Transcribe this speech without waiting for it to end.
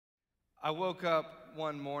I woke up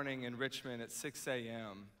one morning in Richmond at 6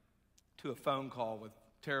 a.m. to a phone call with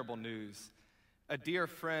terrible news. A dear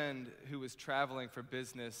friend who was traveling for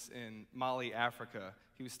business in Mali, Africa,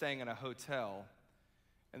 he was staying in a hotel,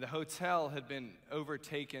 and the hotel had been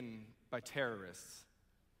overtaken by terrorists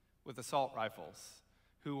with assault rifles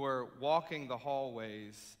who were walking the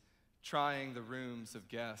hallways, trying the rooms of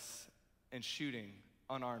guests, and shooting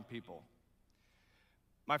unarmed people.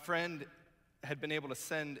 My friend had been able to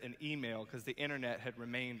send an email because the internet had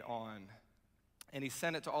remained on, and he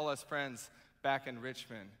sent it to all his friends back in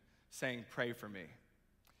Richmond saying, "Pray for me."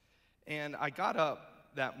 And I got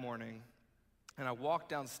up that morning, and I walked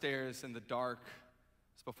downstairs in the dark.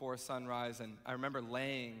 It was before sunrise, and I remember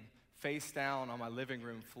laying face down on my living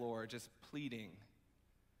room floor, just pleading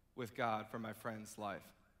with God for my friend's life.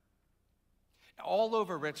 All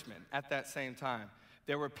over Richmond at that same time,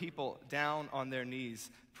 there were people down on their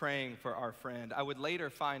knees praying for our friend. I would later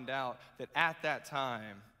find out that at that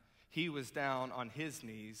time, he was down on his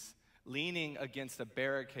knees, leaning against a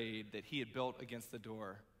barricade that he had built against the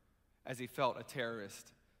door as he felt a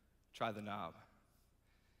terrorist try the knob.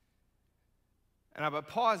 And I would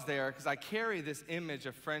pause there because I carry this image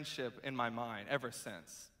of friendship in my mind ever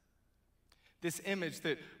since. This image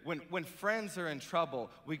that when friends are in trouble,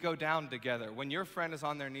 we go down together. When your friend is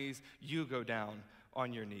on their knees, you go down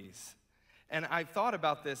on your knees. And I've thought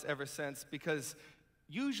about this ever since because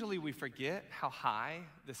usually we forget how high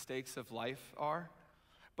the stakes of life are.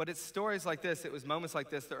 But it's stories like this, it was moments like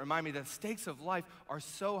this that remind me that the stakes of life are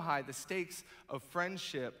so high, the stakes of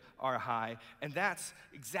friendship are high, and that's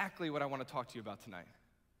exactly what I want to talk to you about tonight.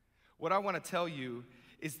 What I want to tell you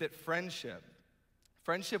is that friendship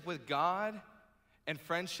with God and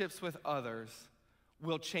friendships with others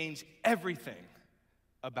will change everything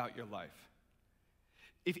about your life.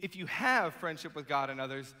 If you have friendship with God and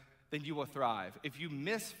others, then you will thrive. If you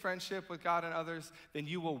miss friendship with God and others, then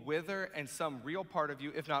you will wither, and some real part of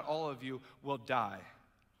you, if not all of you, will die.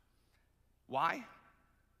 Why?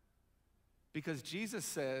 Because Jesus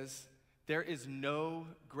says there is no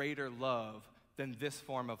greater love than this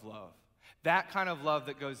form of love. That kind of love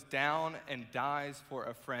that goes down and dies for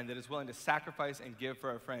a friend, that is willing to sacrifice and give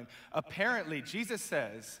for a friend. Apparently, Jesus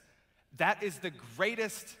says that is the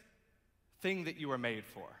greatest thing that you were made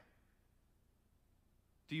for.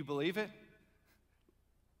 Do you believe it?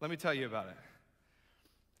 Let me tell you about it.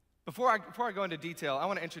 Before I go into detail, I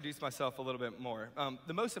want to introduce myself a little bit more.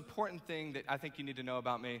 The most important thing that I think you need to know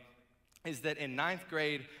about me is that in 9th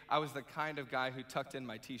grade, I was the kind of guy who tucked in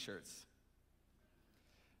my t-shirts.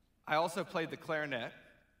 I also played the clarinet.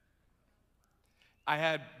 I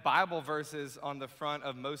had Bible verses on the front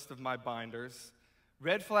of most of my binders.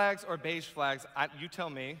 Red flags or beige flags, you tell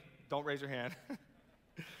me. Don't raise your hand.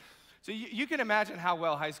 So you can imagine how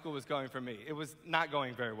well high school was going for me. It was not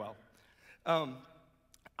going very well.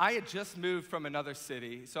 I had just moved from another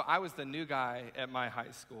city, so I was the new guy at my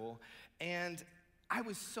high school, and I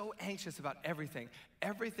was so anxious about everything.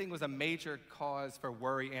 Everything was a major cause for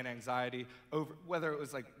worry and anxiety over whether it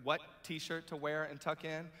was like what t-shirt to wear and tuck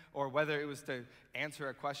in, or whether it was to answer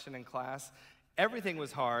a question in class. Everything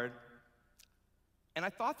was hard. And I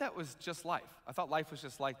thought that was just life. I thought life was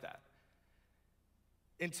just like that.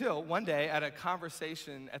 Until one day, at a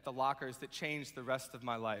conversation at the lockers that changed the rest of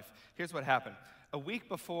my life. Here's what happened. A week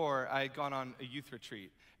before, I had gone on a youth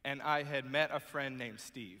retreat, and I had met a friend named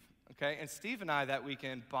Steve, okay? And Steve and I that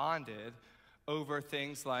weekend bonded over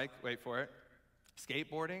things like, wait for it,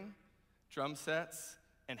 skateboarding, drum sets,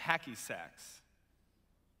 and hacky sacks.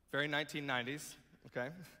 Very 1990s,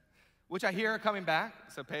 okay? Which I hear are coming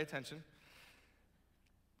back, so pay attention.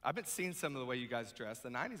 I've been seeing some of the way you guys dress. The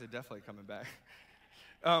 90s are definitely coming back.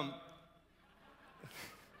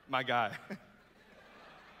 My guy.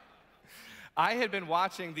 I had been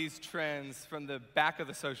watching these trends from the back of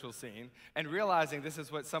the social scene and realizing this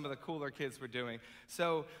is what some of the cooler kids were doing.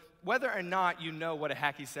 So whether or not you know what a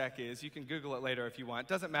hacky sack is, you can Google it later if you want. It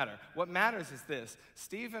doesn't matter. What matters is this.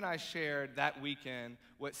 Steve and I shared that weekend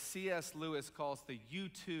what C.S. Lewis calls the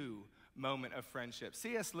U2 moment of friendship.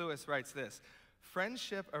 C.S. Lewis writes this: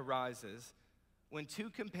 friendship arises when two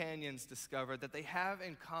companions discover that they have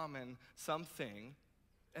in common something,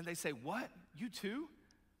 and they say, "What? You too?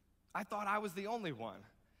 I thought I was the only one."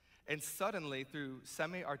 And suddenly, through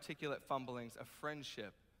semi-articulate fumblings, a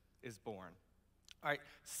friendship is born. All right,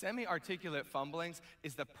 semi-articulate fumblings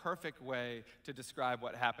is the perfect way to describe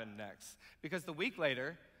what happened next. Because the week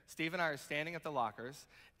later, Steve and I are standing at the lockers,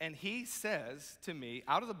 and he says to me,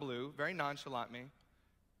 out of the blue, very nonchalantly,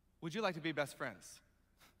 "Would you like to be best friends?"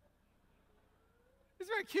 It's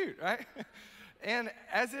very cute, right? And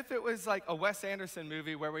as if it was like a Wes Anderson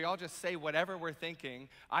movie where we all just say whatever we're thinking,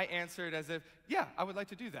 I answered as if, yeah, I would like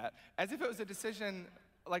to do that. As if it was a decision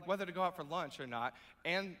like whether to go out for lunch or not,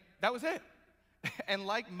 and that was it. And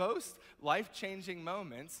like most life-changing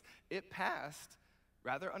moments, it passed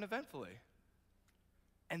rather uneventfully.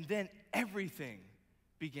 And then everything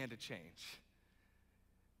began to change.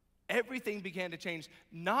 Everything began to change,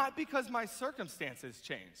 not because my circumstances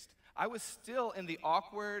changed. I was still in the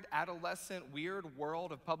awkward, adolescent, weird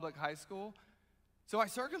world of public high school. So my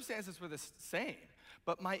circumstances were the same,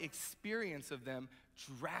 but my experience of them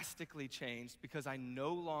drastically changed because I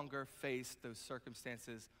no longer faced those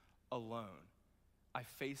circumstances alone. I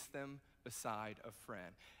faced them beside a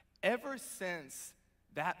friend. Ever since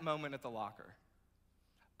that moment at the locker,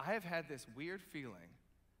 I have had this weird feeling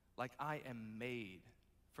like I am made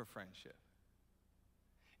for friendship.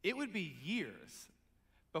 It would be years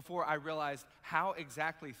before I realized how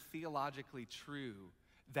exactly theologically true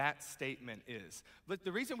that statement is. But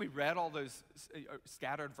the reason we read all those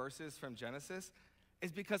scattered verses from Genesis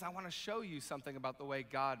is because I want to show you something about the way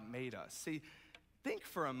God made us. See, think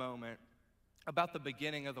for a moment about the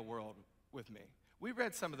beginning of the world with me. We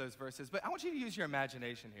read some of those verses, but I want you to use your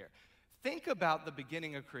imagination here. Think about the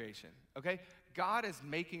beginning of creation, okay? God is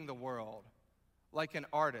making the world like an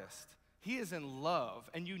artist. He is in love,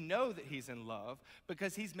 and you know that he's in love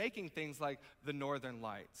because he's making things like the northern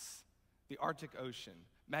lights, the Arctic Ocean,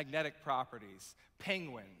 magnetic properties,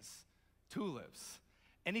 penguins, tulips.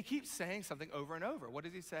 And he keeps saying something over and over. What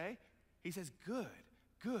does he say? He says, good,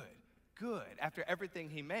 good, good, after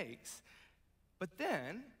everything he makes. But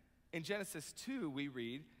then, in Genesis 2, we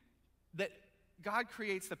read that God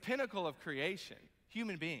creates the pinnacle of creation,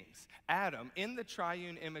 human beings, Adam, in the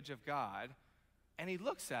triune image of God, and he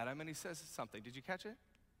looks at him and he says something. Did you catch it?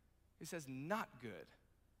 He says, not good.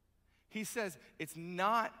 He says, it's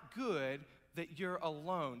not good that you're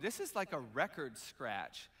alone. This is like a record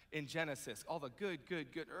scratch in Genesis. All the good,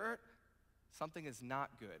 good, good. Something is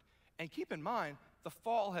not good. And keep in mind, the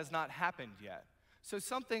fall has not happened yet. So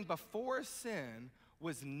something before sin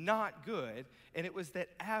was not good, and it was that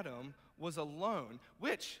Adam was alone,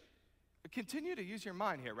 which, continue to use your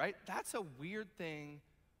mind here, right? That's a weird thing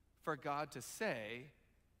for God to say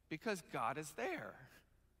because God is there.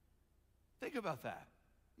 Think about that.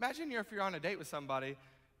 Imagine if you're on a date with somebody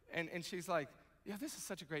and she's like, yeah, this is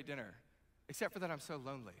such a great dinner, except for that I'm so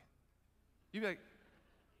lonely. You'd be like,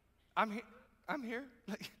 I'm here.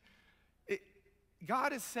 Like,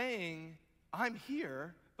 God is saying, I'm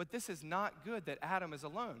here, but this is not good that Adam is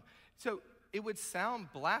alone. So it would sound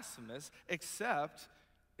blasphemous, except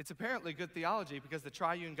it's apparently good theology because the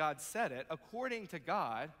triune God said it. According to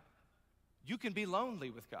God, you can be lonely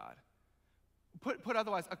with God. Put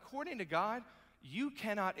otherwise, according to God, you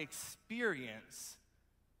cannot experience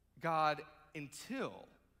God until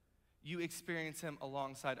you experience him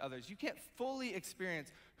alongside others. You can't fully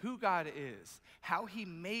experience who God is, how he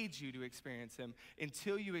made you to experience him,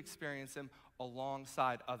 until you experience him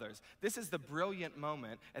alongside others. This is the brilliant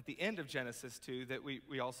moment at the end of Genesis 2 that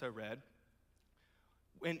we also read.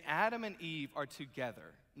 When Adam and Eve are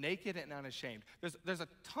together, naked and unashamed. There's a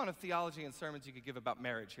ton of theology and sermons you could give about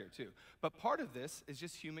marriage here too. But part of this is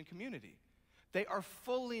just human community. They are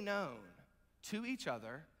fully known to each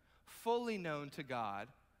other, fully known to God,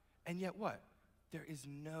 and yet what? There is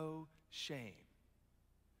no shame.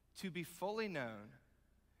 To be fully known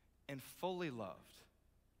and fully loved,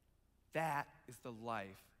 that is the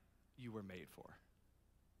life you were made for.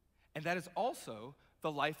 And that is also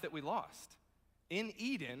the life that we lost. In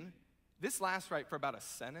Eden, this lasts right for about a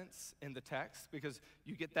sentence in the text because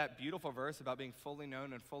you get that beautiful verse about being fully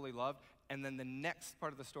known and fully loved, and then the next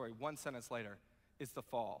part of the story, one sentence later, is the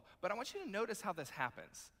fall. But I want you to notice how this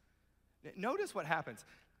happens. Notice what happens.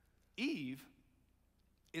 Eve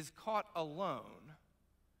is caught alone,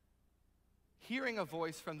 hearing a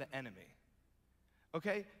voice from the enemy,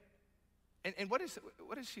 okay? And what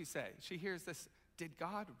does she say? She hears this, did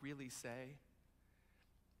God really say?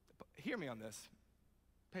 Hear me on this.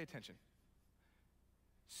 Pay attention.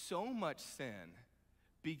 So much sin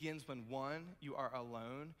begins when, one, you are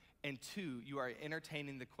alone, and two, you are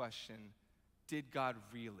entertaining the question, did God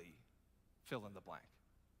really fill in the blank?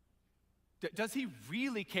 Does he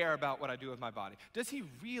really care about what I do with my body? Does he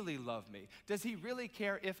really love me? Does he really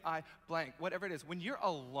care if I blank? Whatever it is. When you're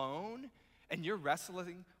alone and you're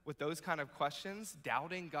wrestling with those kind of questions,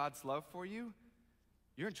 doubting God's love for you,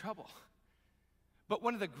 you're in trouble. But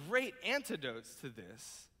one of the great antidotes to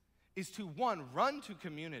this is to, one, run to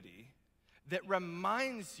community that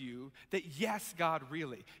reminds you that yes, God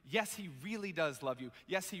really, yes, he really does love you.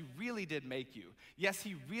 Yes, he really did make you. Yes,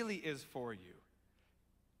 he really is for you.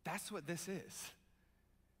 That's what this is.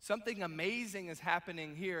 Something amazing is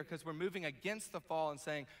happening here because we're moving against the fall and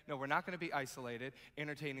saying, no, we're not going to be isolated,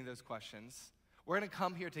 entertaining those questions. We're going to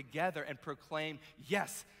come here together and proclaim,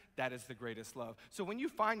 yes, that is the greatest love. So when you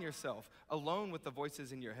find yourself alone with the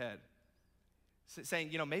voices in your head,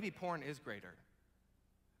 saying, maybe porn is greater.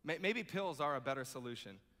 Maybe pills are a better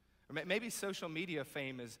solution. Or maybe social media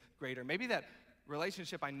fame is greater. Maybe that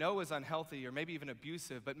relationship I know is unhealthy or maybe even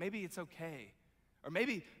abusive, but maybe it's okay. Or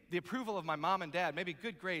maybe the approval of my mom and dad, maybe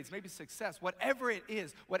good grades, maybe success, whatever it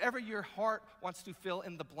is, whatever your heart wants to fill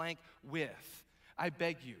in the blank with, I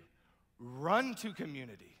beg you, run to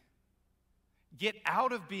community. Get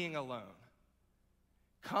out of being alone.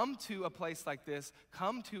 Come to a place like this,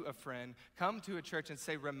 come to a friend, come to a church and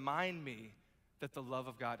say, remind me that the love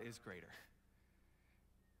of God is greater.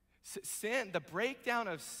 Sin, the breakdown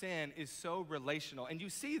of sin is so relational. And you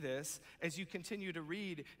see this as you continue to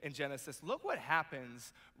read in Genesis. Look what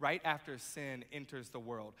happens right after sin enters the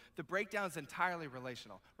world. The breakdown is entirely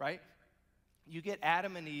relational, right? You get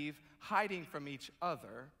Adam and Eve hiding from each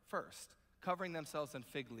other first, covering themselves in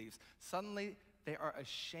fig leaves. Suddenly, they are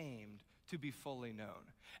ashamed to be fully known.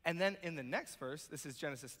 And then in the next verse, this is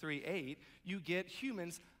Genesis 3:8, you get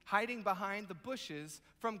humans hiding behind the bushes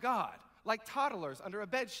from God. Like toddlers under a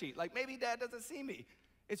bed sheet, like maybe dad doesn't see me.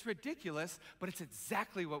 It's ridiculous, but it's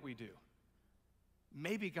exactly what we do.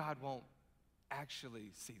 Maybe God won't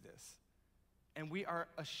actually see this. And we are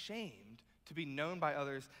ashamed to be known by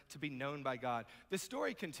others, to be known by God. The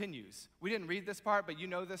story continues. We didn't read this part, but you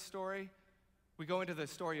know this story. We go into the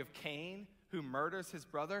story of Cain, who murders his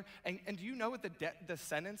brother. And do you know what the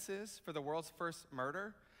sentence is for the world's first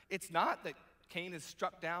murder? It's not that Cain is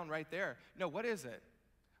struck down right there. No, what is it?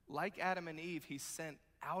 Like Adam and Eve, he's sent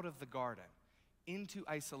out of the garden into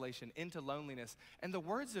isolation, into loneliness. And the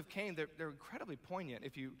words of Cain, they're incredibly poignant.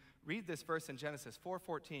 If you read this verse in Genesis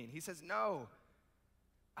 4:14, he says, no,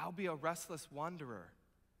 I'll be a restless wanderer.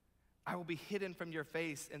 I will be hidden from your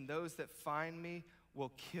face, and those that find me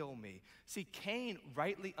will kill me. See, Cain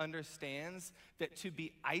rightly understands that to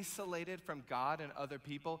be isolated from God and other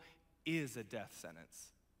people is a death sentence.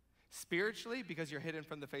 Spiritually, because you're hidden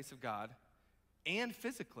from the face of God, and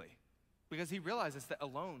physically, because he realizes that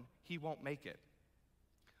alone he won't make it.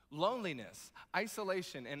 Loneliness,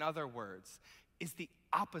 isolation, in other words, is the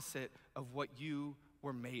opposite of what you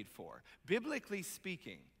were made for. Biblically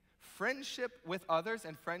speaking, friendship with others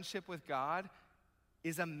and friendship with God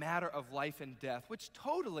is a matter of life and death, which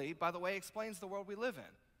totally, by the way, explains the world we live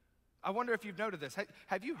in. I wonder if you've noted this.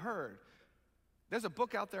 Have you heard? There's a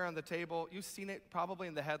book out there on the table. You've seen it probably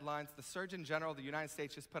in the headlines. The Surgeon General of the United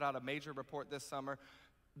States just put out a major report this summer.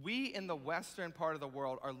 We in the western part of the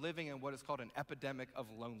world are living in what is called an epidemic of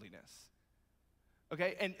loneliness.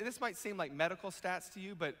 Okay, and this might seem like medical stats to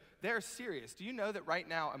you, but they're serious. Do you know that right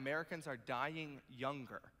now Americans are dying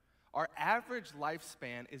younger? Our average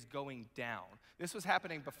lifespan is going down. This was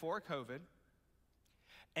happening before COVID,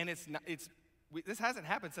 and this hasn't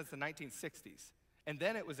happened since the 1960s. And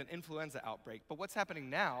then it was an influenza outbreak. But what's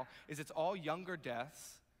happening now is it's all younger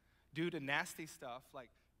deaths due to nasty stuff like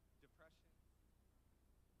depression,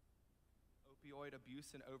 opioid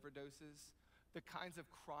abuse and overdoses, the kinds of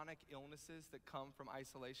chronic illnesses that come from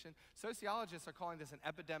isolation. Sociologists are calling this an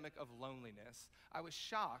epidemic of loneliness. I was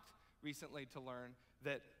shocked recently to learn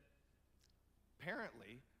that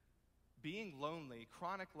apparently being lonely,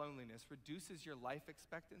 chronic loneliness, reduces your life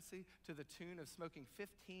expectancy to the tune of smoking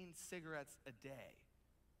 15 cigarettes a day.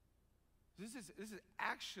 This is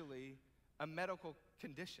actually a medical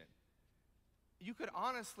condition. You could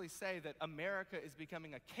honestly say that America is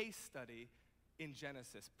becoming a case study in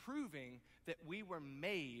Genesis, proving that we were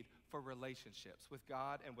made for relationships with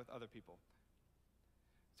God and with other people.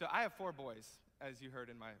 So I have 4 boys, as you heard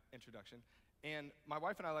in my introduction, and my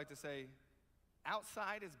wife and I like to say,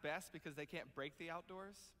 outside is best because they can't break the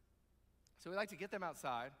outdoors. So we like to get them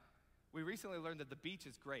outside. We recently learned that the beach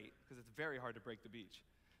is great because it's very hard to break the beach.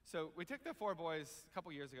 So we took the 4 boys a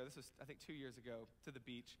couple years ago, this was I think 2 years ago, to the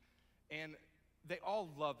beach, and they all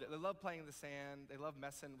loved it. They loved playing in the sand, they loved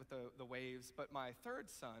messing with the waves, but my 3rd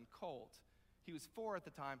son, Colt, he was 4 at the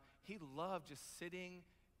time, he loved just sitting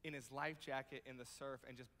in his life jacket in the surf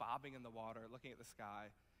and just bobbing in the water, looking at the sky.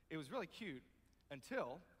 It was really cute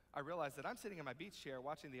until I realized that I'm sitting in my beach chair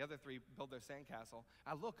watching the other 3 build their sandcastle.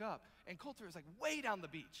 I look up, and Coulter is like way down the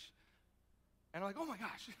beach. And I'm like, oh my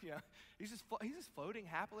gosh, yeah. He's just floating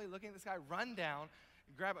happily, looking at the sky, run down,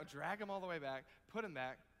 drag him all the way back, put him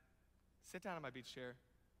back, sit down in my beach chair,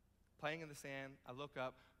 playing in the sand. I look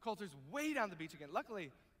up, Coulter's way down the beach again.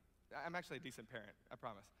 Luckily, I'm actually a decent parent, I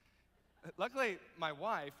promise. Luckily, my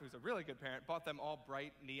wife, who's a really good parent, bought them all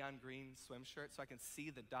bright neon green swim shirts so I can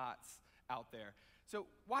see the dots out there. So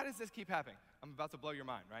why does this keep happening? I'm about to blow your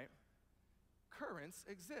mind, right? Currents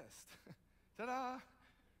exist. Ta-da!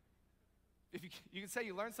 If you can say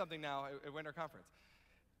you learned something now at Winter Conference.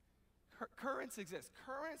 Currents exist.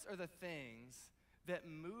 Currents are the things that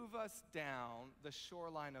move us down the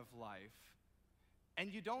shoreline of life,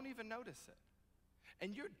 and you don't even notice it.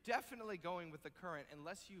 And you're definitely going with the current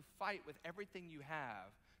unless you fight with everything you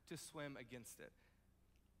have to swim against it.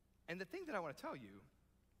 And the thing that I want to tell you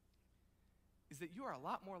is that you are a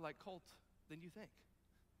lot more like Colt than you think.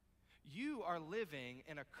 You are living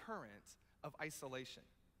in a current of isolation.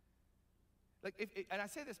 And I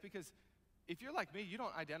say this because if you're like me, you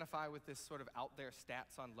don't identify with this sort of out there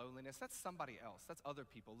stats on loneliness. That's somebody else. That's other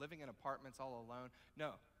people living in apartments all alone.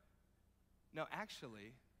 No,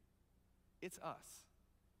 actually, it's us.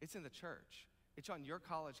 It's in the church. It's on your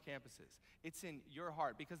college campuses. It's in your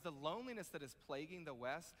heart, because the loneliness that is plaguing the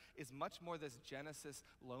West is much more this Genesis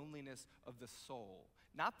loneliness of the soul,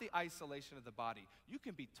 not the isolation of the body. You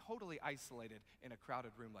can be totally isolated in a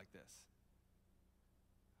crowded room like this.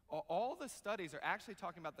 All the studies are actually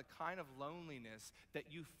talking about the kind of loneliness that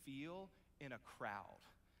you feel in a crowd.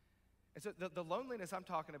 And so the loneliness I'm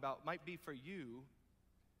talking about might be for you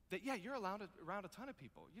that, yeah, you're around a ton of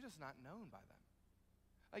people. You're just not known by them.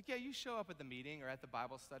 Like, yeah, you show up at the meeting or at the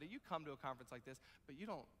Bible study. You come to a conference like this, but you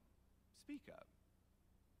don't speak up.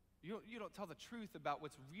 You don't tell the truth about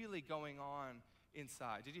what's really going on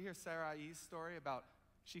inside. Did you hear Sarah E's story about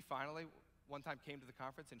she finally one time came to the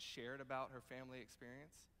conference and shared about her family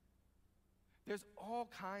experience? There's all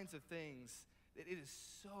kinds of things that it is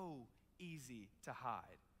so easy to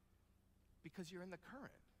hide because you're in the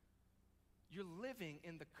current. You're living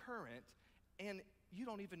in the current, and you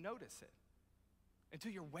don't even notice it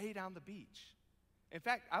until you're way down the beach. In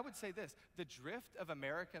fact, I would say this: the drift of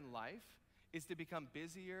American life is to become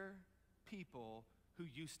busier people who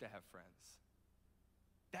used to have friends.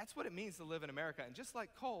 That's what it means to live in America. And just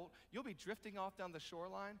like Colt, you'll be drifting off down the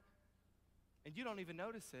shoreline, and you don't even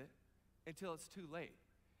notice it until it's too late.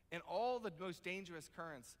 And all the most dangerous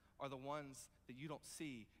currents are the ones that you don't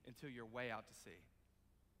see until you're way out to sea.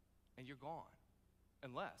 And you're gone,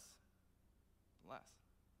 unless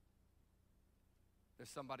there's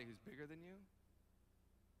somebody who's bigger than you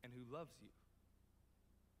and who loves you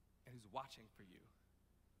and who's watching for you,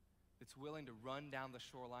 that's willing to run down the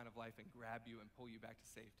shoreline of life and grab you and pull you back to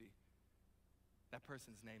safety. That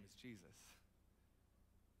person's name is Jesus.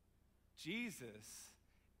 Jesus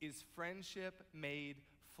is friendship made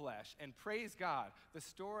flesh. And praise God, the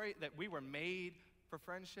story that we were made for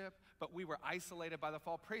friendship, but we were isolated by the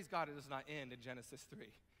fall, praise God, it does not end in Genesis 3.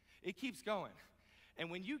 It keeps going. And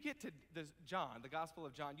when you get to John, the Gospel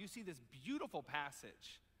of John, you see this beautiful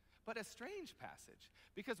passage, but a strange passage,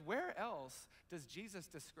 because where else does Jesus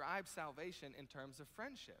describe salvation in terms of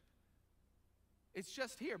friendship? It's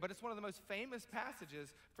just here, but it's one of the most famous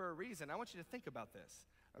passages for a reason. I want you to think about this,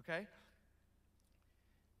 okay?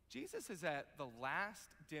 Jesus is at the last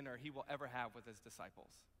dinner he will ever have with his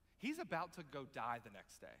disciples. He's about to go die the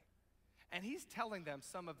next day. And he's telling them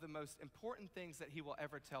some of the most important things that he will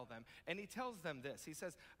ever tell them. And he tells them this. He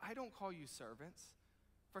says, I don't call you servants,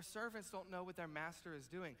 for servants don't know what their master is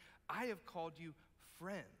doing. I have called you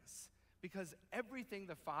friends, because everything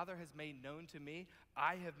the Father has made known to me,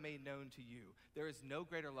 I have made known to you. There is no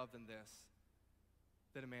greater love than this,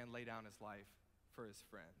 that a man lay down his life for his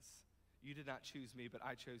friends. You did not choose me, but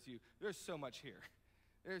I chose you. There's so much here.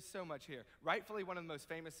 There's so much here. Rightfully one of the most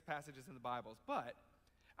famous passages in the Bible. But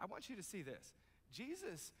I want you to see this.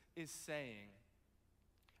 Jesus is saying,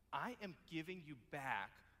 I am giving you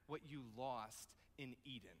back what you lost in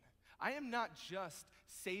Eden. I am not just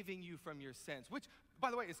saving you from your sins, which,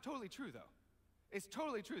 by the way, is totally true, though. It's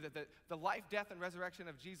totally true that the life, death, and resurrection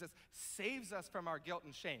of Jesus saves us from our guilt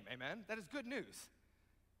and shame. Amen? That is good news.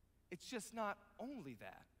 It's just not only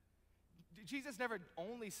that. Jesus never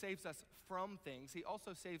only saves us from things, he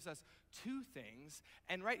also saves us to things.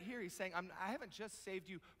 And right here he's saying, I haven't just saved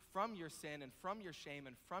you from your sin and from your shame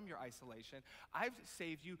and from your isolation. I've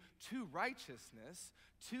saved you to righteousness,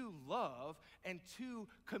 to love, and to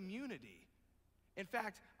community. In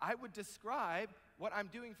fact, I would describe what I'm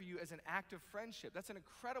doing for you as an act of friendship. That's an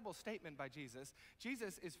incredible statement by Jesus.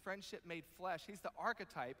 Jesus is friendship made flesh. He's the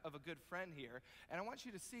archetype of a good friend here. And I want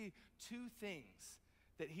you to see two things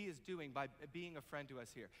that he is doing by being a friend to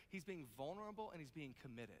us here. He's being vulnerable and he's being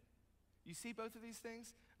committed. You see both of these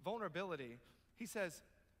things? Vulnerability, he says,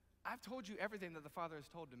 I've told you everything that the Father has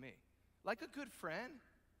told to me. Like a good friend,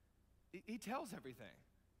 he tells everything.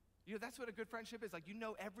 That's what a good friendship is. Like, you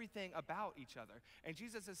know everything about each other. And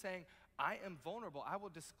Jesus is saying, I am vulnerable. I will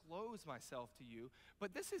disclose myself to you.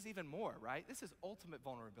 But this is even more, right? This is ultimate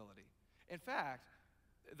vulnerability. In fact,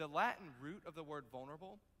 the Latin root of the word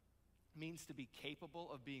vulnerable means to be capable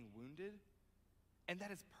of being wounded. And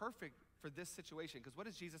that is perfect for this situation, because what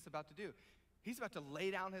is Jesus about to do? He's about to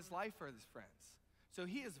lay down his life for his friends. So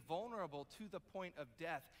he is vulnerable to the point of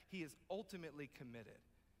death. He is ultimately committed.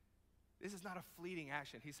 This is not a fleeting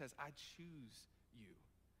action. He says, I choose you.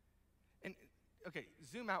 And, okay,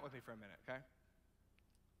 zoom out with me for a minute, okay?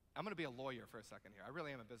 I'm going to be a lawyer for a second here. I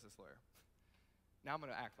really am a business lawyer. Now I'm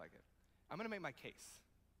going to act like it. I'm going to make my case.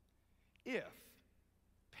 If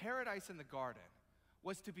paradise in the garden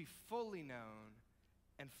was to be fully known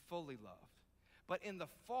and fully loved, but in the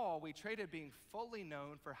fall, we traded being fully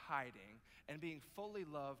known for hiding and being fully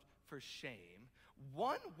loved for shame,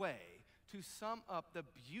 one way to sum up the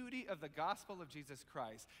beauty of the gospel of Jesus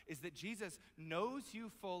Christ is that Jesus knows you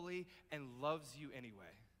fully and loves you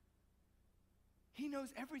anyway. He knows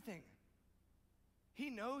everything. He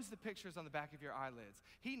knows the pictures on the back of your eyelids.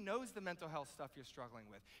 He knows the mental health stuff you're struggling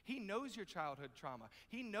with. He knows your childhood trauma.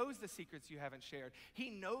 He knows the secrets you haven't shared. He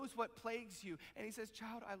knows what plagues you. And he says,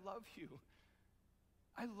 child, I love you.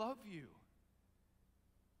 I love you.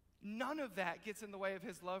 None of that gets in the way of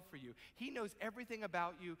his love for you. He knows everything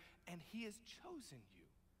about you, and he has chosen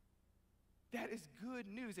you. That is good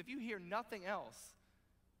news. If you hear nothing else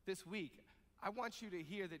this week, I want you to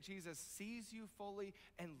hear that Jesus sees you fully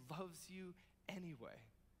and loves you anyway.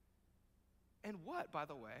 And what, by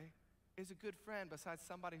the way, is a good friend besides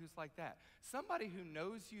somebody who's like that? Somebody who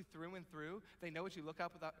knows you through and through. They know what you look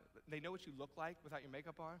like without your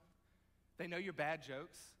makeup on. They know your bad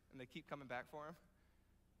jokes, and they keep coming back for them.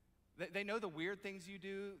 They know the weird things you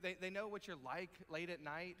do. They know what you're like late at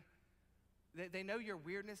night. They know your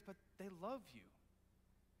weirdness, but they love you.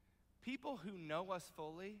 People who know us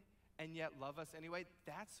fully and yet love us anyway,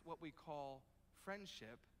 that's what we call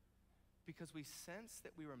friendship, because we sense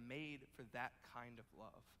that we were made for that kind of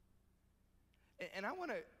love. And I want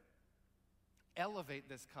to elevate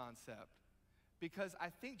this concept, because I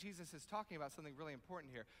think Jesus is talking about something really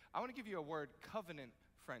important here. I want to give you a word, covenant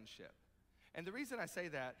friendship. And the reason I say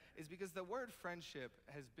that is because the word friendship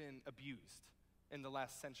has been abused in the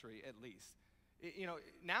last century at least.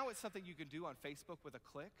 Now it's something you can do on Facebook with a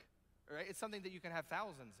click, right? It's something that you can have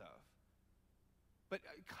thousands of. But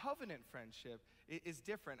covenant friendship is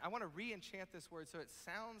different. I want to re-enchant this word so it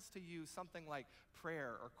sounds to you something like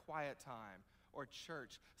prayer or quiet time or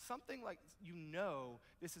church, something like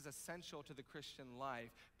this is essential to the Christian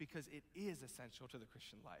life, because it is essential to the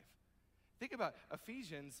Christian life. Think about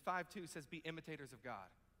Ephesians 5:2 says, be imitators of God.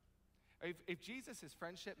 If Jesus'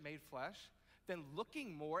 friendship made flesh, then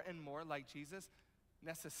looking more and more like Jesus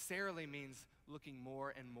necessarily means looking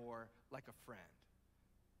more and more like a friend.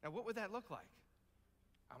 Now, what would that look like?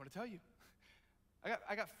 I'm going to tell you.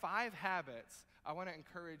 I got 5 habits I want to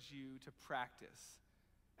encourage you to practice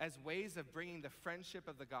as ways of bringing the friendship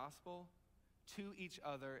of the gospel to each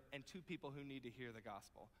other and to people who need to hear the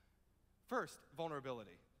gospel. First,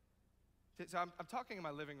 vulnerability. So I'm talking in my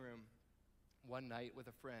living room one night with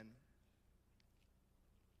a friend,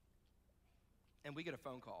 and we get a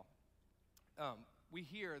phone call. We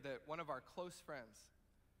hear that one of our close friends,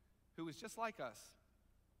 who was just like us,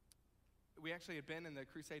 we actually had been in the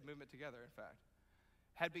crusade movement together, in fact,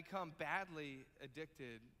 had become badly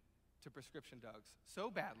addicted to prescription drugs, so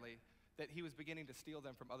badly that he was beginning to steal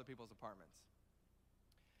them from other people's apartments.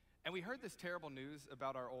 And we heard this terrible news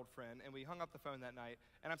about our old friend, and we hung up the phone that night,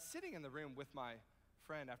 and I'm sitting in the room with my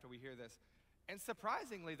friend after we hear this, and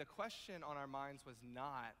surprisingly, the question on our minds was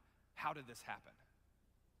not, how did this happen?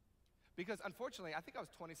 Because unfortunately, I think I was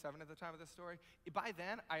 27 at the time of this story. By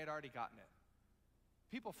then, I had already gotten it.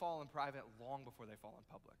 People fall in private long before they fall in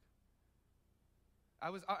public. I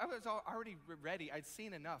was already ready. I'd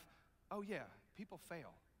seen enough. Oh yeah, people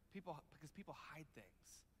fail. Because people hide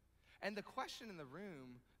things. And the question in the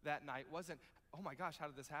room that night wasn't, oh my gosh, how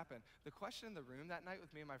did this happen? The question in the room that night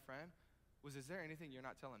with me and my friend was, is there anything you're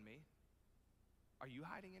not telling me? Are you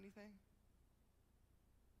hiding anything?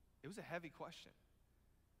 It was a heavy question.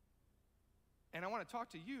 And I want to talk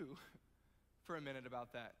to you for a minute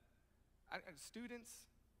about that. Students,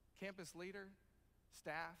 campus leader,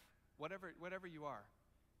 staff, whatever you are,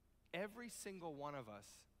 every single one of us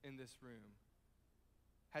in this room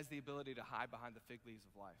has the ability to hide behind the fig leaves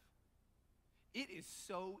of life. It is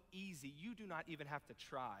so easy. You do not even have to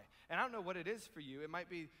try. And I don't know what it is for you. It might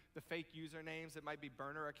be the fake usernames. It might be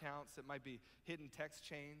burner accounts. It might be hidden text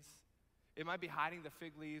chains. It might be hiding the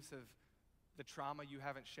fig leaves of the trauma you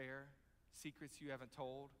haven't shared, secrets you haven't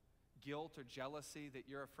told, guilt or jealousy that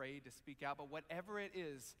you're afraid to speak out. But whatever it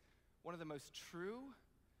is, one of the most true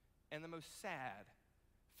and the most sad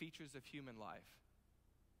features of human life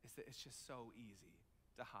is that it's just so easy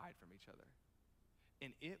to hide from each other.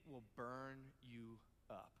 And it will burn you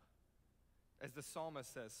up. As the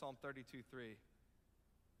psalmist says, Psalm 32:3,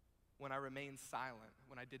 when I remained silent,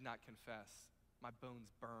 when I did not confess, my bones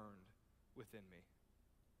burned within me.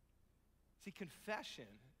 See, confession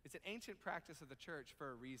is an ancient practice of the church for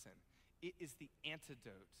a reason. It is the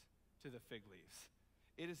antidote to the fig leaves.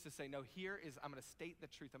 It is to say, no, I'm going to state the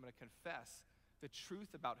truth. I'm going to confess the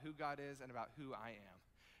truth about who God is and about who I am.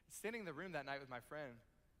 Standing in the room that night with my friend,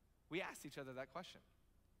 we asked each other that question.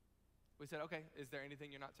 We said, okay, is there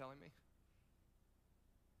anything you're not telling me?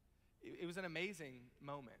 It was an amazing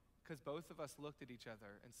moment because both of us looked at each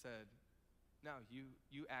other and said, no,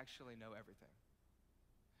 you actually know everything.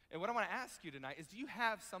 And what I want to ask you tonight is, do you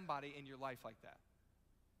have somebody in your life like that?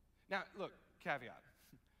 Now, look, caveat.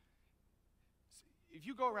 If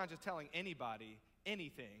you go around just telling anybody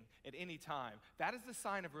anything at any time, that is the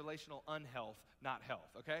sign of relational unhealth, not health,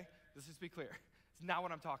 okay? Let's just be clear. It's not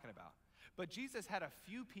what I'm talking about. But Jesus had a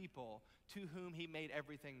few people to whom he made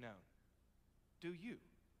everything known. Do you?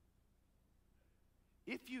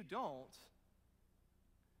 If you don't,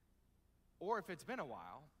 or if it's been a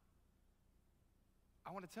while,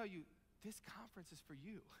 I want to tell you, this conference is for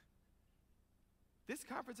you. This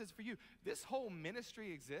conference is for you. This whole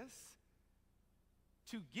ministry exists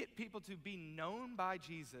to get people to be known by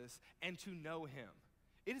Jesus and to know him.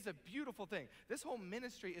 It is a beautiful thing. This whole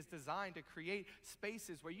ministry is designed to create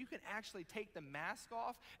spaces where you can actually take the mask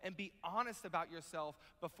off and be honest about yourself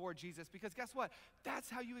before Jesus. Because guess what? That's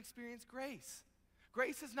how you experience grace.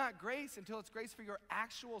 Grace is not grace until it's grace for your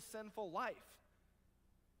actual sinful life.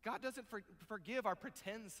 God doesn't forgive our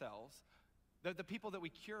pretend selves, the people that we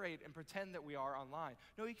curate and pretend that we are online.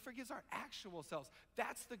 No, he forgives our actual selves.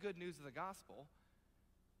 That's the good news of the gospel.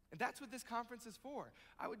 And that's what this conference is for.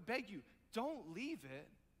 I would beg you, don't leave it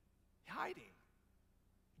hiding.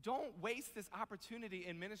 Don't waste this opportunity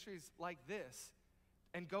in ministries like this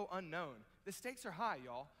and go unknown. The stakes are high,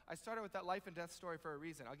 y'all. I started with that life and death story for a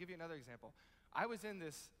reason. I'll give you another example. I was in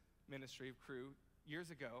this ministry crew years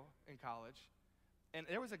ago in college, and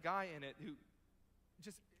there was a guy in it who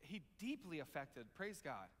he deeply affected, praise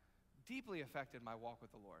God, deeply affected my walk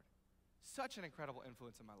with the Lord. Such an incredible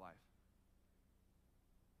influence in my life.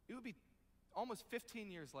 It would be almost 15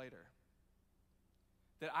 years later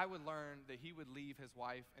that I would learn that he would leave his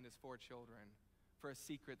wife and his 4 children for a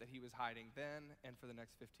secret that he was hiding then and for the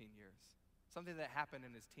next 15 years. Something that happened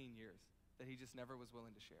in his teen years that he just never was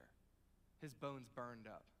willing to share. His bones burned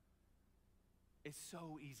up. It's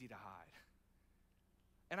so easy to hide.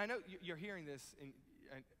 And I know you're hearing this, and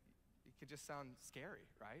it could just sound scary,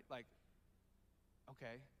 right? Like,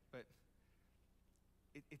 okay, but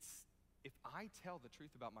it's if I tell the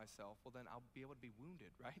truth about myself, well, then I'll be able to be wounded,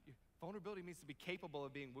 right? Vulnerability means to be capable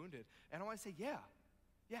of being wounded. And I want to say, yeah,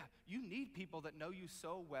 you need people that know you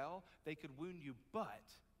so well, they could wound you, but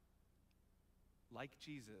like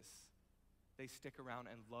Jesus, they stick around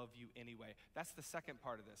and love you anyway. That's the second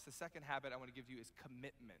part of this. The second habit I want to give you is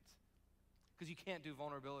commitment. Because you can't do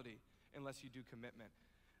vulnerability unless you do commitment.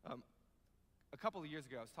 A couple of years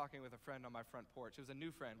ago, I was talking with a friend on my front porch. It was a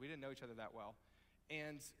new friend. We didn't know each other that well.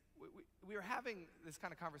 And we were having this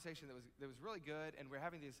kind of conversation that was really good, and we were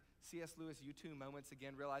having these C.S. Lewis U2 moments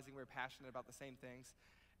again, realizing we were passionate about the same things.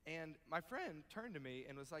 And my friend turned to me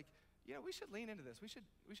and was like, we should lean into this. We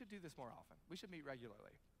should do this more often. We should meet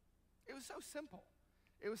regularly. It was so simple.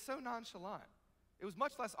 It was so nonchalant. It was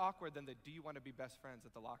much less awkward than the do you want to be best friends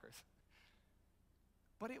at the lockers.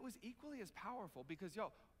 But it was equally as powerful because,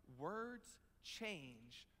 words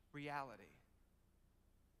change reality.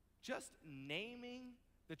 Just naming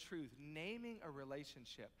the truth, naming a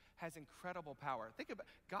relationship has incredible power. Think about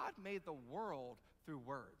it. God made the world through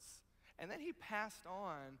words. And then he passed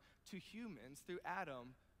on to humans through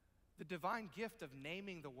Adam the divine gift of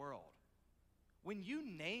naming the world. When you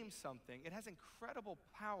name something, it has incredible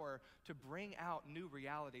power to bring out new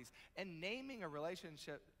realities. And naming a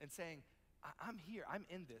relationship and saying, I'm here, I'm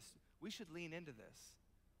in this, we should lean into this,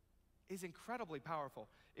 is incredibly powerful.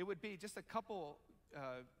 It would be just a couple,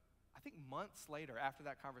 I think months later after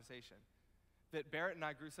that conversation, that Barrett and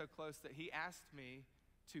I grew so close that he asked me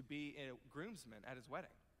to be a groomsman at his wedding,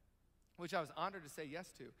 which I was honored to say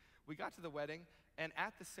yes to. We got to the wedding, and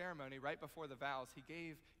at the ceremony, right before the vows, he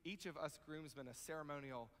gave each of us groomsmen a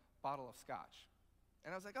ceremonial bottle of scotch.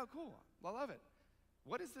 And I was like, oh, cool, I love it.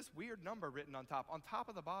 What is this weird number written on top? On top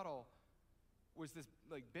of the bottle was this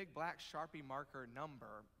big black Sharpie marker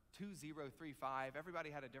number, 2035. Everybody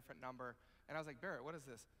had a different number. And I was like, Barrett, what is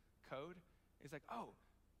this? code. He's like, oh,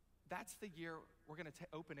 that's the year we're going to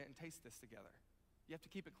open it and taste this together. You have to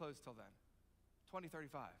keep it closed till then,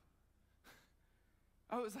 2035.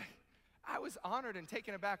 I was honored and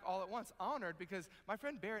taken aback all at once. Honored because my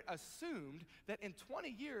friend Barrett assumed that in 20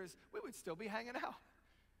 years, we would still be hanging out.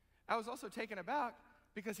 I was also taken aback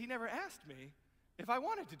because he never asked me if I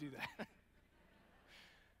wanted to do that.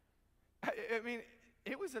 I mean,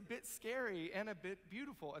 it was a bit scary and a bit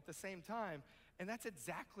beautiful at the same time, and that's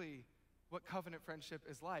exactly what covenant friendship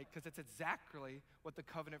is like, because it's exactly what the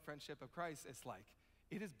covenant friendship of Christ is like.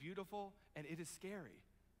 It is beautiful and it is scary.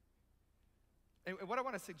 And what I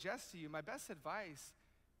want to suggest to you, my best advice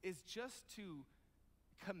is just to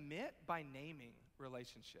commit by naming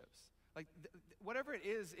relationships. Like whatever it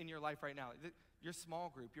is in your life right now, your small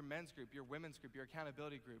group, your men's group, your women's group, your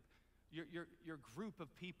accountability group, your group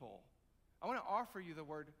of people, I want to offer you the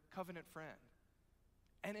word covenant friend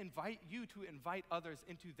and invite you to invite others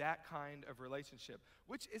into that kind of relationship,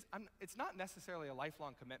 which is, it's not necessarily a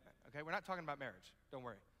lifelong commitment, okay? We're not talking about marriage, don't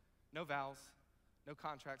worry. No vows, no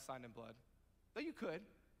contracts signed in blood. Though you could.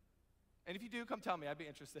 And if you do, come tell me, I'd be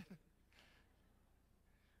interested.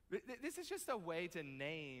 This is just a way to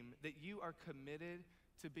name that you are committed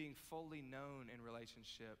to being fully known in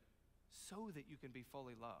relationship so that you can be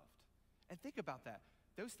fully loved. And think about that.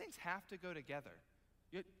 Those things have to go together.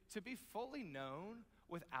 To be fully known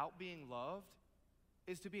without being loved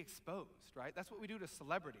is to be exposed, right? That's what we do to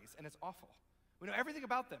celebrities, and it's awful. We know everything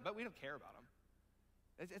about them, but we don't care about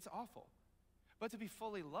them. It's awful. But to be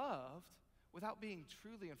fully loved without being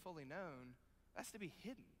truly and fully known, that's to be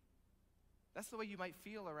hidden. That's the way you might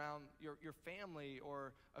feel around your family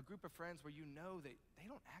or a group of friends where you know that they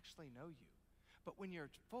don't actually know you. But when you're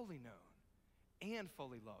fully known and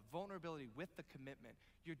fully loved, vulnerability with the commitment,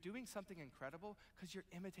 you're doing something incredible because you're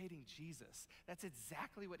imitating Jesus. That's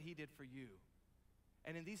exactly what he did for you.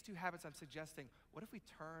 And in these two habits, I'm suggesting, what if we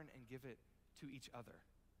turn and give it to each other?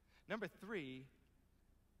 Number 3,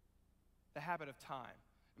 the habit of time.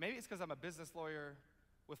 Maybe it's because I'm a business lawyer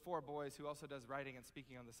with 4 boys who also does writing and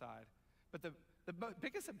speaking on the side. But the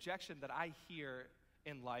biggest objection that I hear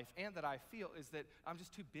in life and that I feel is that I'm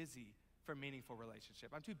just too busy for meaningful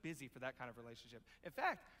relationship. I'm too busy for that kind of relationship. In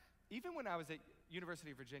fact, even when I was at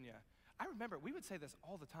University of Virginia, I remember we would say this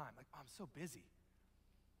all the time, like, oh, I'm so busy.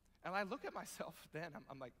 And I look at myself then,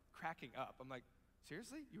 I'm like cracking up. I'm like,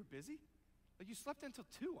 seriously? You were busy? Like you slept until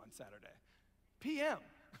 2 on Saturday, p.m.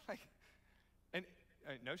 And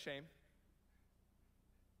no shame.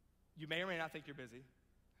 You may or may not think you're busy.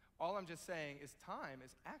 All I'm just saying is time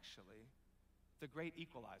is actually the great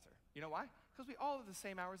equalizer. You know why? Because we all have the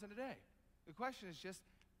same hours in a day. The question is just,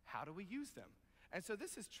 how do we use them? And so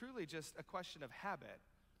this is truly just a question of habit.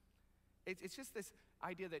 It's just this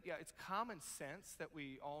idea that, yeah, it's common sense that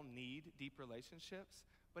we all need deep relationships,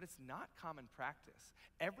 but it's not common practice.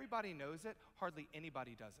 Everybody knows it, hardly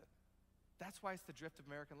anybody does it. That's why it's the drift of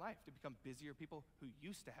American life, to become busier people who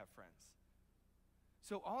used to have friends.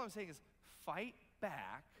 So all I'm saying is fight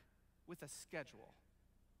back with a schedule,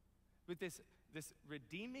 with this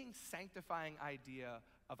redeeming, sanctifying idea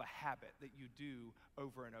of a habit that you do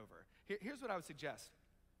over and over. Here's what I would suggest.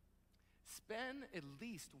 Spend at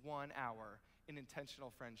least 1 hour in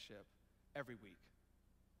intentional friendship every week,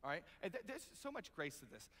 all right? And there's so much grace to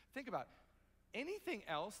this. Think about anything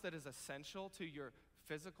else that is essential to your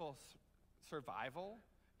physical survival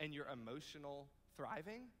and your emotional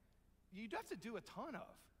thriving, you'd have to do a ton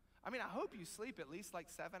of. I mean, I hope you sleep at least like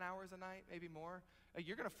 7 hours a night, maybe more.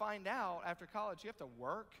 You're going to find out after college you have to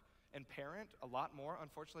work and parent a lot more,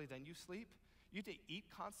 unfortunately, than you sleep. You have to eat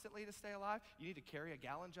constantly to stay alive. You need to carry a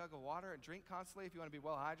gallon jug of water and drink constantly if you want to be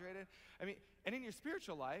well hydrated. I mean, and in your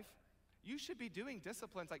spiritual life, you should be doing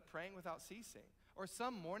disciplines like praying without ceasing or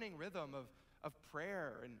some morning rhythm of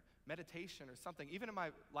prayer and meditation or something. Even in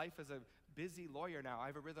my life as a busy lawyer now, I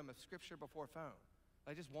have a rhythm of scripture before phone.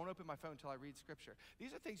 I just won't open my phone until I read scripture.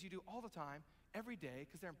 These are things you do all the time, every day,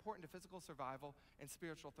 because they're important to physical survival and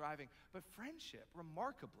spiritual thriving. But friendship,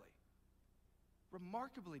 remarkably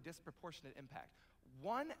disproportionate impact.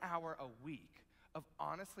 1 hour a week of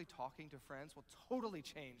honestly talking to friends will totally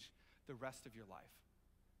change the rest of your life.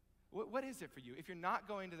 What is it for you? If you're not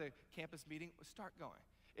going to the campus meeting, start going.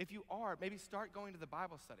 If you are, maybe start going to the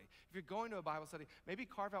Bible study. If you're going to a Bible study, maybe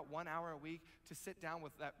carve out 1 hour a week to sit down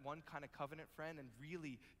with that one kind of covenant friend and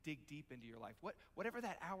really dig deep into your life. Whatever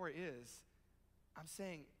that hour is, I'm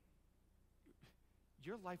saying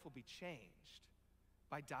your life will be changed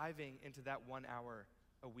by diving into that 1 hour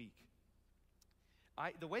a week.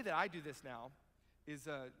 The way that I do this now is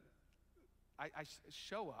I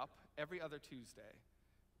show up every other Tuesday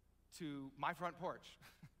to my front porch.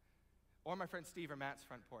 Or my friend Steve or Matt's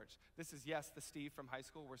front porch. This is, yes, the Steve from high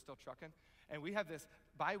school. We're still trucking. And we have this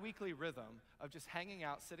bi-weekly rhythm of just hanging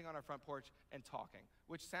out, sitting on our front porch, and talking,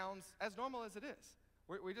 which sounds as normal as it is.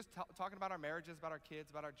 We're just talking about our marriages, about our kids,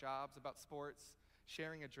 about our jobs, about sports,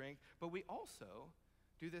 sharing a drink. But we also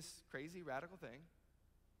do this crazy, radical thing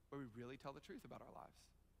where we really tell the truth about our lives.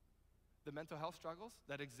 The mental health struggles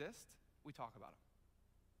that exist, we talk about them.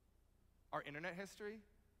 Our internet history,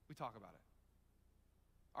 we talk about it.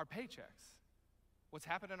 Our paychecks, what's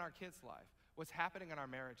happened in our kids' life, what's happening in our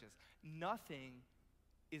marriages, nothing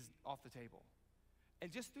is off the table.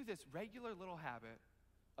 And just through this regular little habit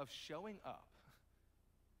of showing up,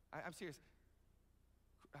 I'm serious,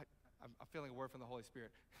 I'm feeling a word from the Holy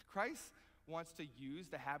Spirit. Christ wants to use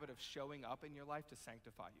the habit of showing up in your life to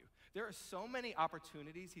sanctify you. There are so many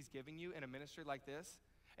opportunities he's giving you in a ministry like this,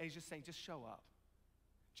 and he's just saying, just show up.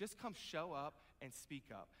 Just come show up and speak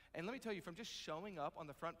up. And let me tell you, from just showing up on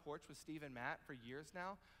the front porch with Steve and Matt for years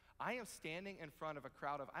now, I am standing in front of a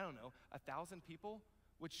crowd of, 1,000 people,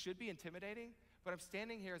 which should be intimidating, but I'm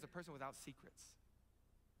standing here as a person without secrets.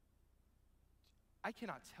 I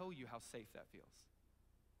cannot tell you how safe that feels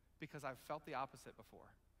because I've felt the opposite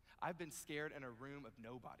before. I've been scared in a room of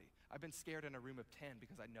nobody. I've been scared in a room of 10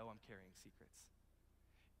 because I know I'm carrying secrets.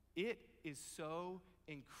 It is so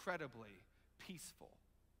incredibly peaceful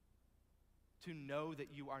to know that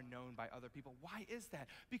you are known by other people. Why is that?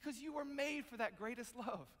 Because you were made for that greatest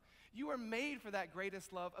love. You were made for that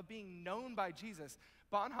greatest love of being known by Jesus.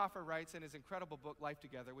 Bonhoeffer writes in his incredible book, Life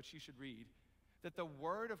Together, which you should read, that the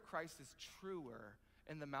word of Christ is truer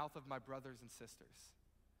in the mouth of my brothers and sisters.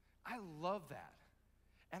 I love that,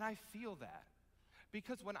 and I feel that.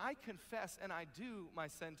 Because when I confess and I do my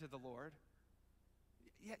sin to the Lord,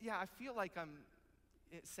 I feel like I'm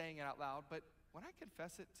saying it out loud, but when I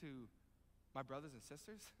confess it to my brothers and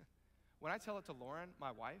sisters, when I tell it to Lauren,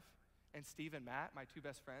 my wife, and Steve and Matt, my two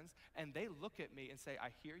best friends, and they look at me and say, I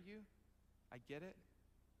hear you, I get it,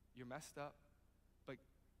 you're messed up, but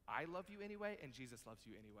I love you anyway, and Jesus loves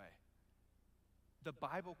you anyway. The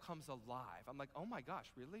Bible comes alive. I'm like, oh my gosh,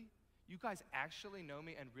 really? You guys actually know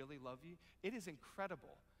me and really love you? It is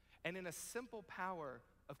incredible. And in a simple power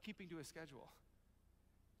of keeping to a schedule,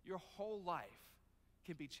 your whole life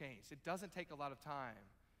can be changed. It doesn't take a lot of time.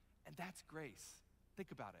 And that's grace.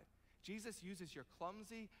 Think about it. Jesus uses your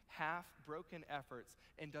clumsy, half-broken efforts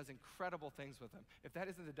and does incredible things with them. If that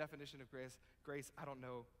isn't the definition of grace, I don't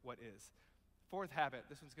know what is. Fourth habit,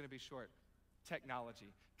 this one's going to be short,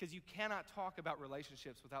 technology. Because you cannot talk about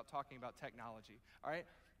relationships without talking about technology, all right?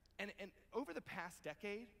 And over the past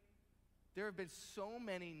decade, there have been so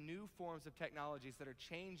many new forms of technologies that are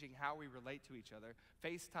changing how we relate to each other.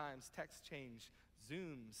 FaceTimes, text change,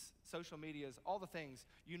 Zooms, social medias, all the things.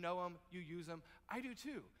 You know them, you use them. I do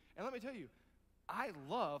too. And let me tell you, I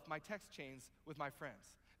love my text chains with my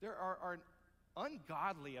friends. There are an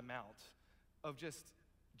ungodly amount of just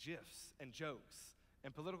GIFs and jokes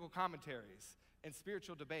and political commentaries and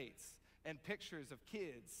spiritual debates and pictures of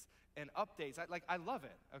kids and updates. I love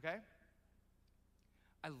it, okay?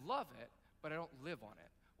 I love it, but I don't live on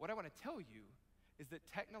it. What I want to tell you is that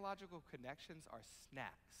technological connections are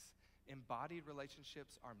snacks. Embodied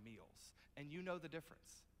relationships are meals, and you know the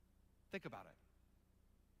difference. Think about it.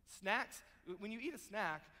 Snacks, when you eat a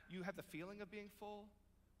snack, you have the feeling of being full,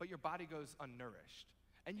 but your body goes unnourished.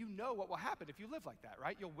 And you know what will happen if you live like that,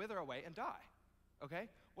 right? You'll wither away and die, okay?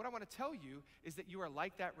 What I want to tell you is that you are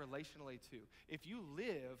like that relationally too. If you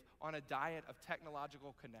live on a diet of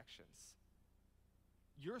technological connections,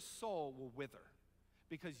 your soul will wither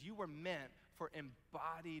because you were meant for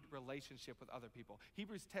embodied relationship with other people.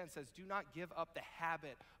 Hebrews 10 says, do not give up the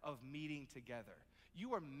habit of meeting together.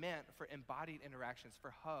 You are meant for embodied interactions,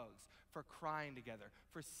 for hugs, for crying together,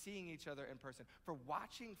 for seeing each other in person, for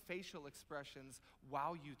watching facial expressions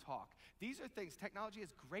while you talk. These are things, technology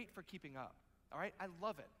is great for keeping up, all right? I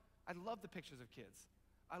love it. I love the pictures of kids.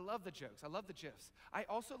 I love the jokes. I love the GIFs. I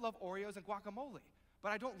also love Oreos and guacamole,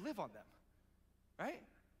 but I don't live on them, right?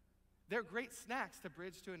 They're great snacks to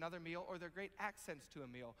bridge to another meal, or they're great accents to a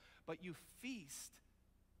meal, but you feast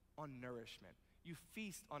on nourishment. You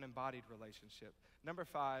feast on embodied relationship. Number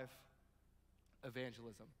 5,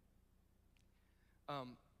 evangelism. I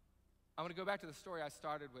want to go back to the story I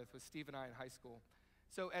started with Steve and I in high school.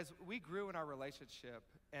 So as we grew in our relationship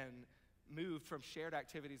and moved from shared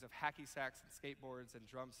activities of hacky sacks and skateboards and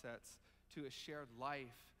drum sets to a shared life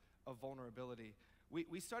of vulnerability,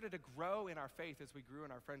 we started to grow in our faith as we grew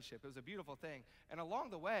in our friendship. It was a beautiful thing. And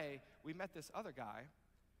along the way, we met this other guy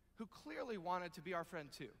who clearly wanted to be our friend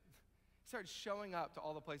too. He started showing up to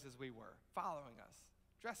all the places we were, following us,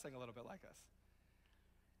 dressing a little bit like us.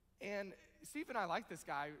 And Steve and I like this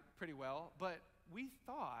guy pretty well, but we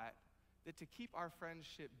thought that to keep our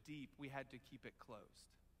friendship deep, we had to keep it closed.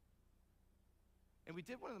 And we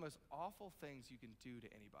did one of the most awful things you can do to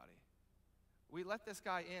anybody. We let this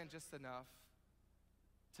guy in just enough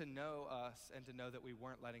to know us and to know that we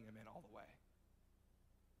weren't letting him in all the way.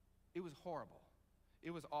 It was horrible.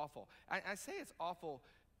 It was awful. I say it's awful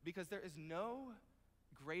because there is no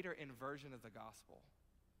greater inversion of the gospel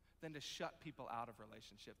than to shut people out of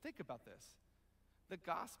relationship. Think about this. The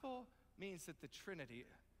gospel means that the Trinity,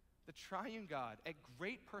 the triune God, at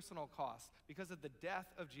great personal cost, because of the death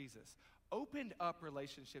of Jesus, opened up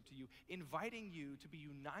relationship to you, inviting you to be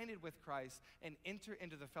united with Christ and enter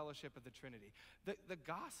into the fellowship of the Trinity. The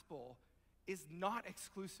gospel is not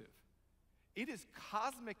exclusive. It is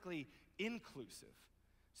cosmically inclusive.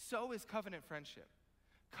 So is covenant friendship.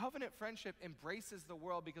 Covenant friendship embraces the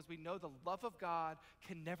world because we know the love of God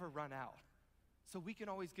can never run out. So we can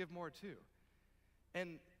always give more too.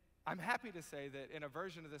 And I'm happy to say that in a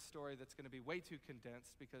version of this story that's going to be way too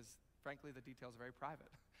condensed because, frankly, the details are very private.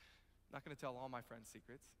 I'm not going to tell all my friends'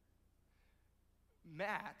 secrets.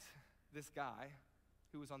 Matt, this guy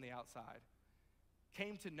who was on the outside,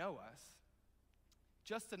 came to know us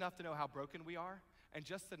just enough to know how broken we are and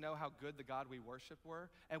just to know how good the God we worship were,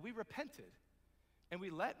 and we repented. And we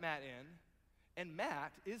let Matt in, and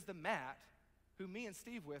Matt is the Matt who me and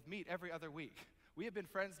Steve with meet every other week. We have been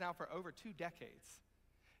friends now for over 2 decades.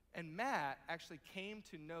 And Matt actually came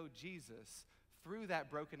to know Jesus through that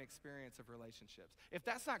broken experience of relationships. If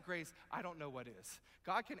that's not grace, I don't know what is.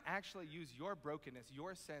 God can actually use your brokenness,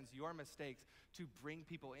 your sins, your mistakes to bring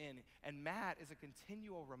people in. And Matt is a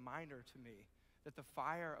continual reminder to me that the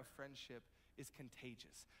fire of friendship is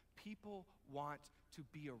contagious. People want to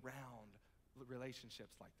be around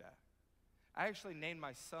relationships like that. I actually named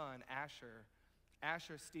my son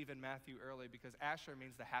Asher, Stephen, Matthew, Earley, because Asher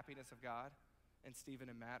means the happiness of God, and Stephen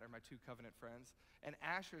and Matt are my 2 covenant friends. And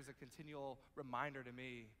Asher is a continual reminder to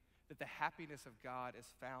me that the happiness of God is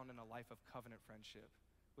found in a life of covenant friendship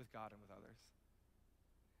with God and with others.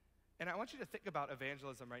 And I want you to think about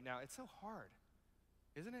evangelism right now. It's so hard,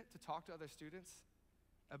 isn't it, to talk to other students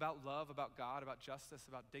about love, about God, about justice,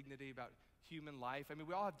 about dignity, about human life. I mean,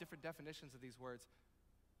 we all have different definitions of these words.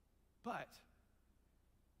 But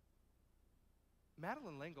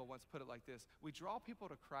Madeline L'Engle once put it like this: we draw people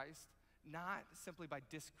to Christ not simply by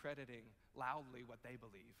discrediting loudly what they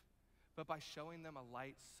believe, but by showing them a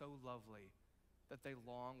light so lovely that they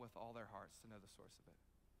long with all their hearts to know the source of it.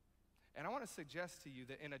 And I want to suggest to you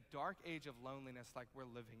that in a dark age of loneliness like we're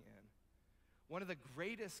living in, one of the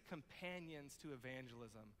greatest companions to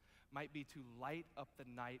evangelism might be to light up the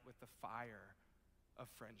night with the fire of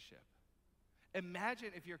friendship.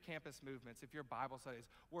 Imagine if your campus movements, if your Bible studies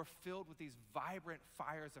were filled with these vibrant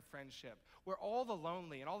fires of friendship, where all the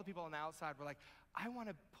lonely and all the people on the outside were like, I want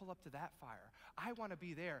to pull up to that fire. I want to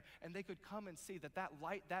be there. And they could come and see that that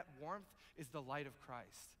light, that warmth is the light of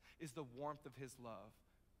Christ, is the warmth of his love.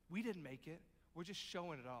 We didn't make it. We're just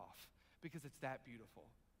showing it off because it's that beautiful.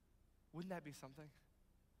 Wouldn't that be something?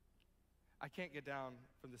 I can't get down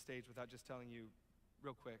from the stage without just telling you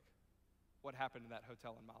real quick what happened in that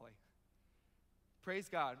hotel in Mali. Praise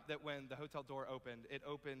God that when the hotel door opened, it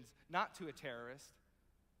opened not to a terrorist,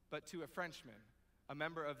 but to a Frenchman, a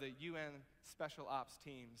member of the UN Special Ops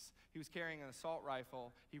teams. He was carrying an assault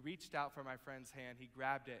rifle. He reached out for my friend's hand. He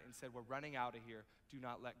grabbed it and said, we're running out of here. Do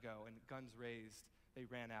not let go. And guns raised, they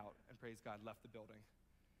ran out and, praise God, left the building.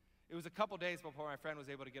 It was a couple days before my friend was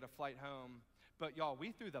able to get a flight home. But y'all,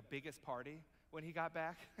 we threw the biggest party when he got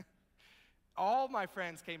back. All my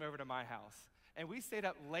friends came over to my house, and we stayed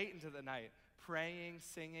up late into the night, praying,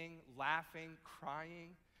 singing, laughing, crying,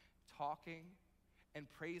 talking, and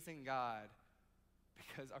praising God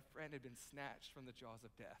because our friend had been snatched from the jaws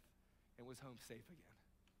of death and was home safe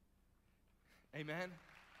again. Amen?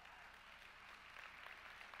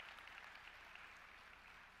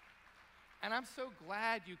 And I'm so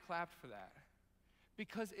glad you clapped for that,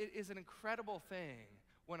 because it is an incredible thing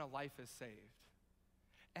when a life is saved.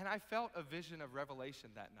 And I felt a vision of revelation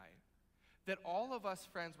that night, that all of us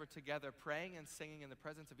friends were together praying and singing in the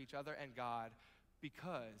presence of each other and God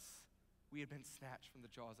because we had been snatched from the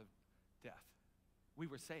jaws of death. We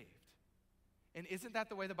were saved. And isn't that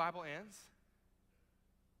the way the Bible ends?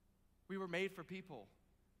 We were made for people.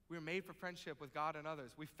 We were made for friendship with God and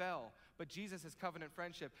others. We fell, but Jesus is covenant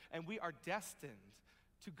friendship, and we are destined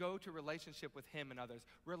to go to relationship with him and others.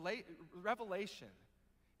 Revelation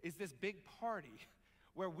is this big party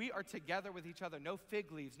where we are together with each other. No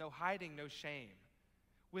fig leaves, no hiding, no shame.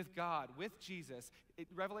 With God, with Jesus.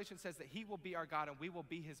 Revelation says that he will be our God and we will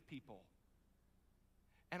be his people.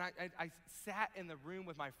 And I sat in the room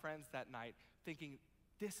with my friends that night thinking,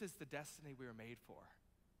 this is the destiny we were made for.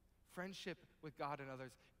 Friendship with God and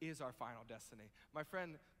others is our final destiny. My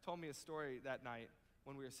friend told me a story that night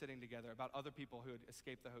when we were sitting together about other people who had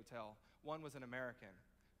escaped the hotel. One was an American.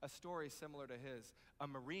 A story similar to his. A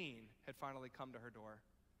Marine had finally come to her door.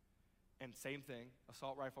 And same thing,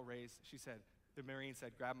 assault rifle raised. The Marine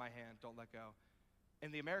said, grab my hand, don't let go.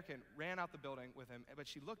 And the American ran out the building with him, but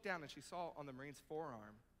she looked down and she saw on the Marine's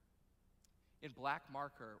forearm, in black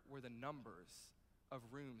marker, were the numbers of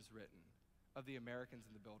rooms written of the Americans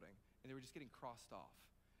in the building. And they were just getting crossed off.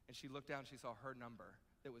 And she looked down and she saw her number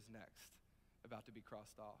that was next, about to be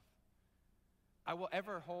crossed off. I will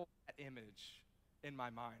ever hold that image in my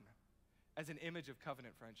mind as an image of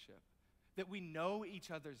covenant friendship, that we know each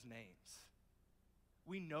other's names.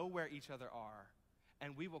 We know where each other are,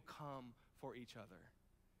 and we will come for each other.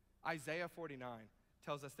 Isaiah 49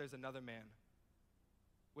 tells us there's another man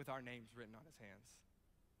with our names written on his hands.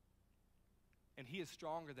 And he is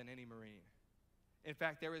stronger than any Marine. In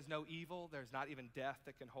fact, there is no evil, there's not even death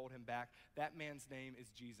that can hold him back. That man's name is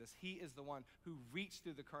Jesus. He is the one who reached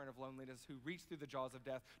through the current of loneliness, who reached through the jaws of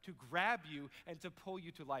death to grab you and to pull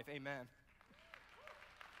you to life. Amen.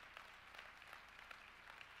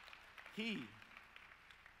 He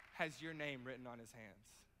has your name written on his hands.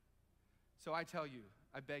 So I tell you,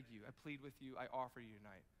 I beg you, I plead with you, I offer you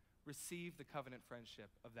tonight, receive the covenant friendship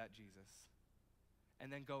of that Jesus,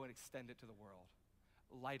 and then go and extend it to the world.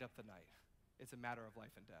 Light up the night. It's a matter of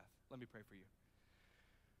life and death. Let me pray for you.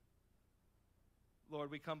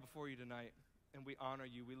 Lord, we come before you tonight, and we honor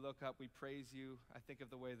you. We look up, we praise you. I think of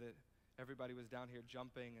the way that everybody was down here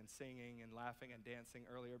jumping and singing and laughing and dancing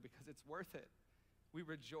earlier, because it's worth it. We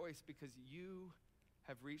rejoice because you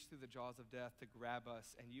have reached through the jaws of death to grab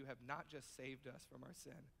us, and you have not just saved us from our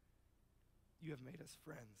sin, you have made us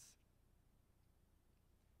friends.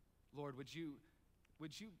 Lord,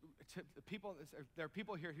 there are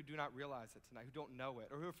people here who do not realize it tonight, who don't know it,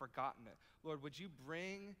 or who have forgotten it. Lord, would you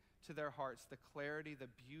bring to their hearts the clarity, the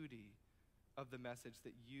beauty of the message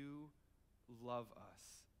that you love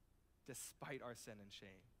us despite our sin and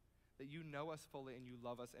shame, that you know us fully and you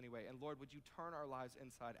love us anyway. And Lord, would you turn our lives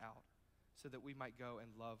inside out so that we might go and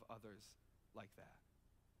love others like that?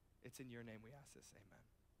 It's in your name we ask this, amen.